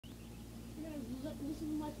this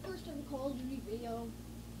is my first ever Call of Duty video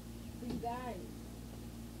for you guys.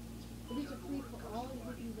 It is a free for all. I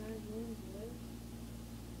hope you guys will enjoy it.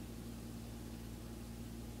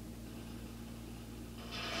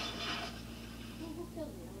 Who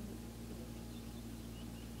killed me?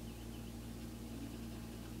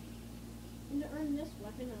 And to earn this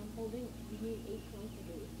weapon I'm holding, you need 8 points of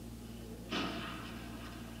base.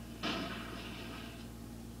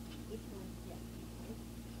 8 points, yeah.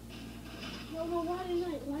 No,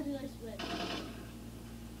 why did I split?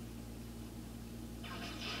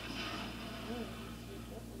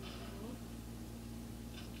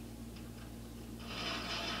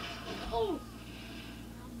 Oh!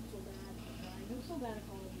 I'm so bad. I'm so bad at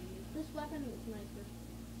Call of Duty. This weapon is my first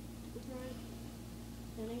try.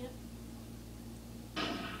 Standing it.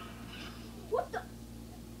 What the?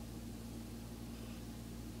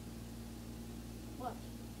 What?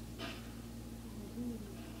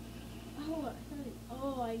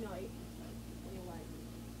 Oh, I know. I know why.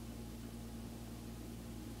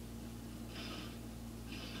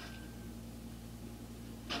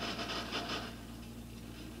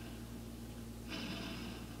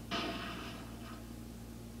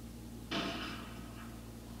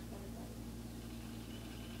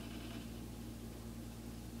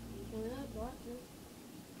 Coming up, watch it.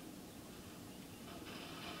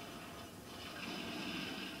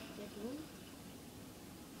 Second one.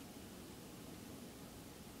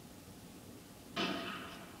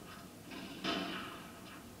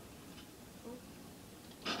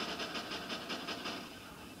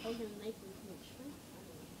 Oh, gonna make me too much strength. I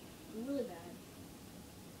don't know. I'm really bad.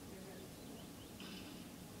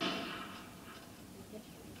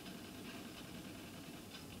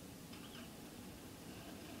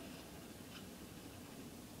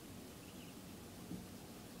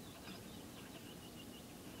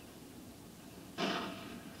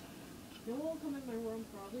 No one will come in my room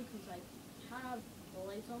probably because I have the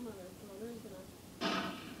lights on. My brother is gonna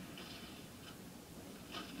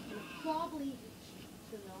probably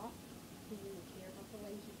turn it off. He didn't care about the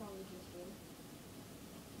lights. He probably just did.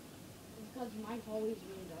 Because my hallway is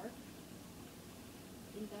really dark. I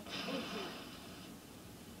think that's true.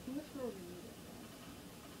 Too much for me.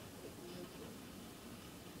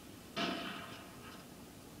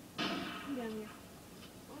 Come down here.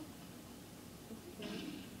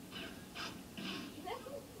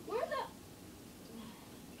 Where the?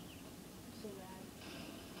 So bad.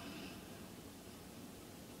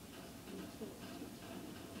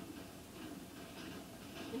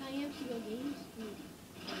 And I am to go games.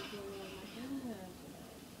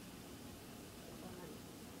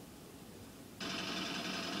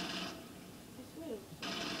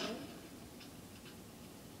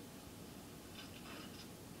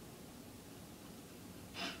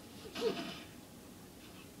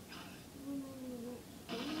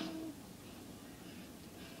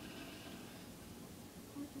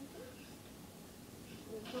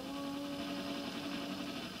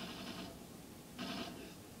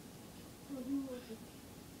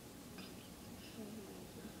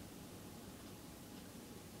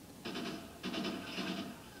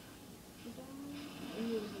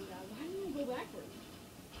 Why didn't you go backwards?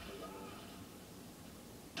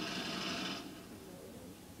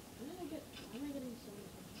 Why am I getting so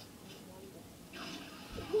much?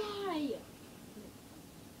 Why?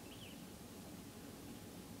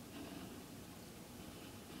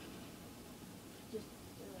 Just,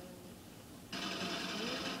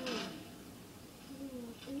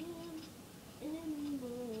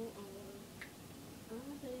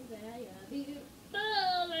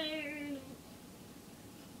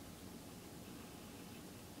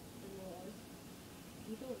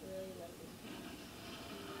 you don't really like this class.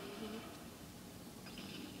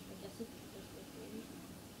 I guess it's just the thing.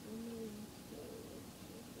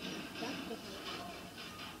 That's the hardest.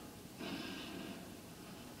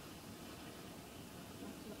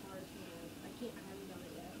 That's the hardest one. I haven't done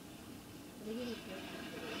it yet. But I didn't care.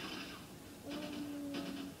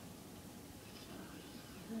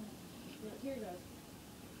 Here it goes.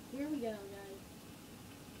 Here we go, guys.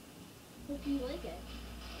 Hope you like it.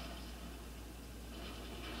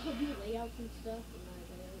 I'll do layouts and stuff, and my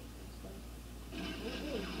layouts and stuff. I don't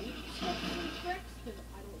really do tips and tricks, because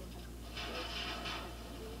I don't know how to do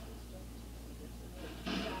stuff.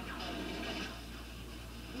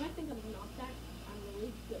 You might think I'm not that, I'm really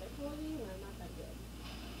good at Call of Duty, when I'm not that good.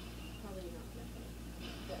 Probably not that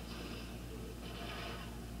good.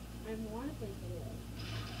 I want to play Halo.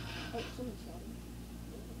 Oh, someone's shouting.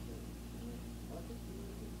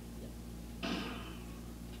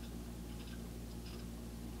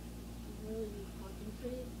 Really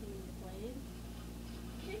concentrate when you're playing.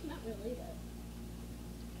 Okay, not really, but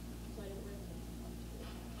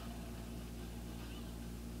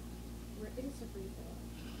free throw.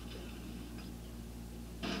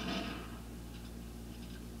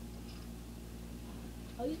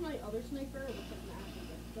 I'll use my other sniper, which has an actual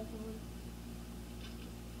red stuff on.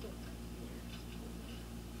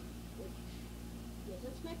 Which, yes,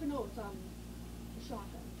 that sniper, no, it's a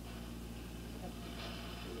shotgun.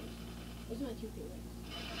 Those are my two favorites.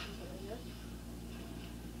 Right here.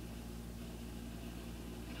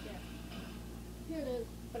 There. Here it is,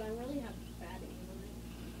 but I really have bad aim on it.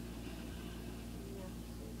 Yeah,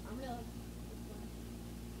 so I'm gonna.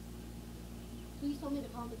 Please tell me to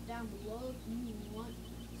comment down below if you want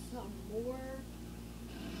some more.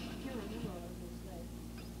 I can't remember what I was gonna say.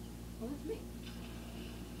 Oh, that's me.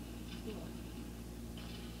 Yeah.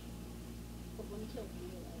 But one kill for you,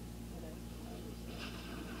 though.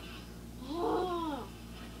 Oh!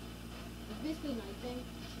 It's basically knifing.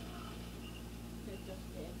 It just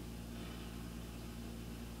did.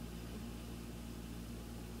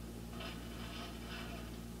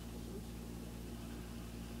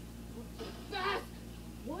 Fast!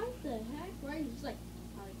 What the heck? Right? It's just like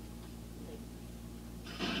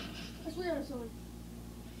I swear I saw him.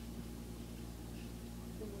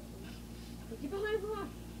 Get behind the rock!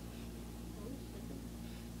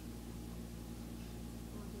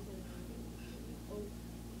 Oh.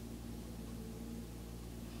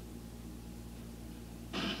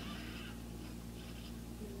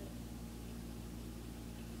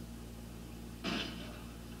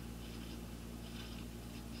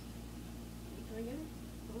 Try again?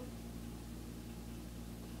 Oh.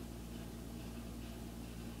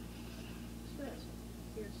 Stress.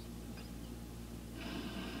 Fierce.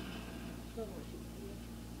 Still want to shoot you.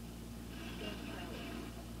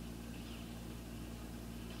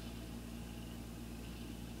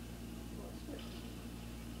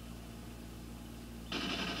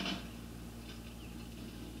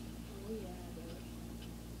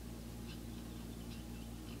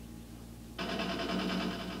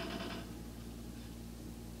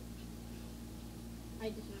 I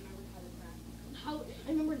just remembered how to crouch. I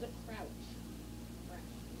remember the crouch.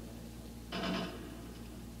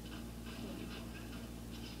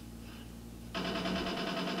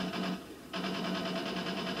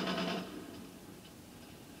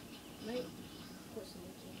 Right? Of course,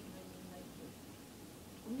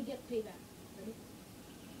 I'm gonna get payback. Ready?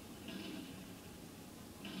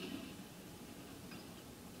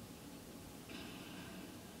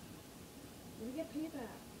 I'm gonna get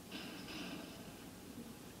payback.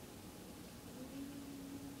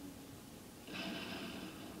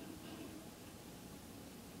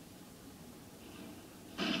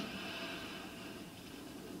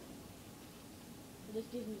 This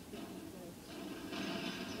gives me 50 points.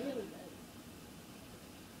 Really good.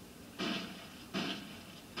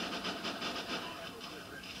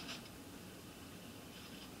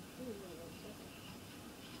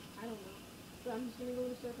 I don't know. So I'm just gonna go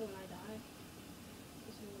in a circle when I die.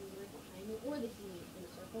 This one will be right behind me. Or they see me in a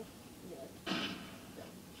circle. Yeah. So,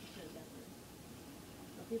 it's kind of different.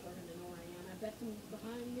 But people are gonna know where I am. I bet someone's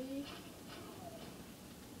behind me.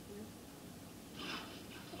 Yeah.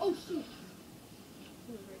 Oh shoot!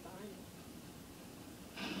 Someone's right behind me.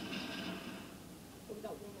 Oh, we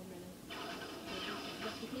got one more minute.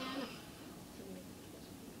 Yes, we can. Should we make it? Yes,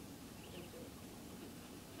 we can.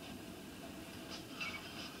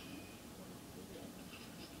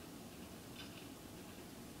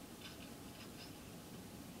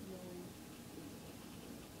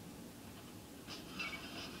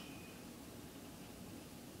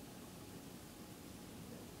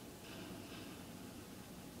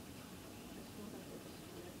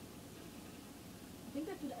 I think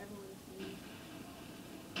that's what everyone sees.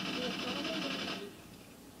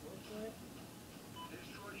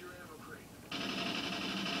 Destroyed your ammo crate.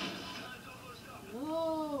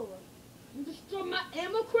 No! You destroyed my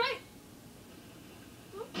ammo crate!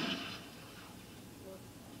 Huh?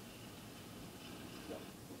 So,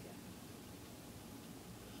 okay.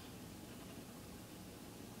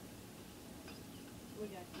 We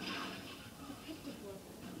got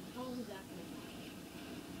how long is that gonna be?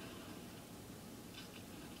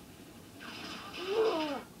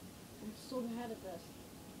 I'm so bad at this.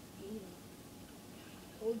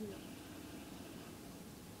 Told you.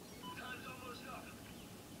 Time's almost up.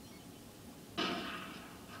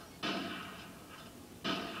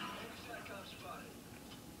 Enemy SATCOM spotted.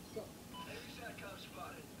 Go. Enemy SATCOM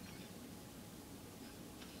spotted.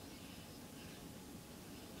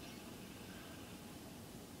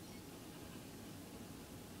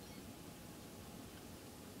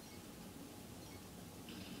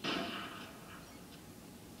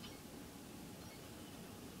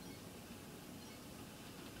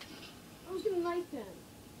 I was gonna knife him.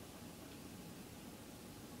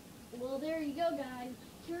 well, there you go, guys.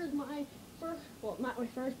 Here's my first, well, not my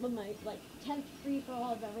first, but my, like, 10th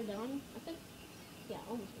free-for-all I've ever done. I think, yeah,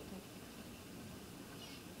 almost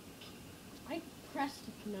my 10th. I pressed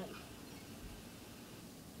knife.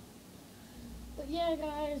 But yeah,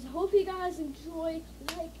 guys, hope you guys enjoy.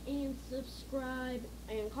 Like and subscribe,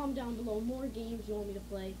 and comment down below more games you want me to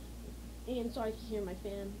play. And sorry if you hear my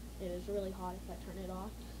fan. It is really hot if I turn it off.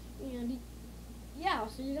 And yeah, I'll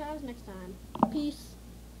see you guys next time. Peace.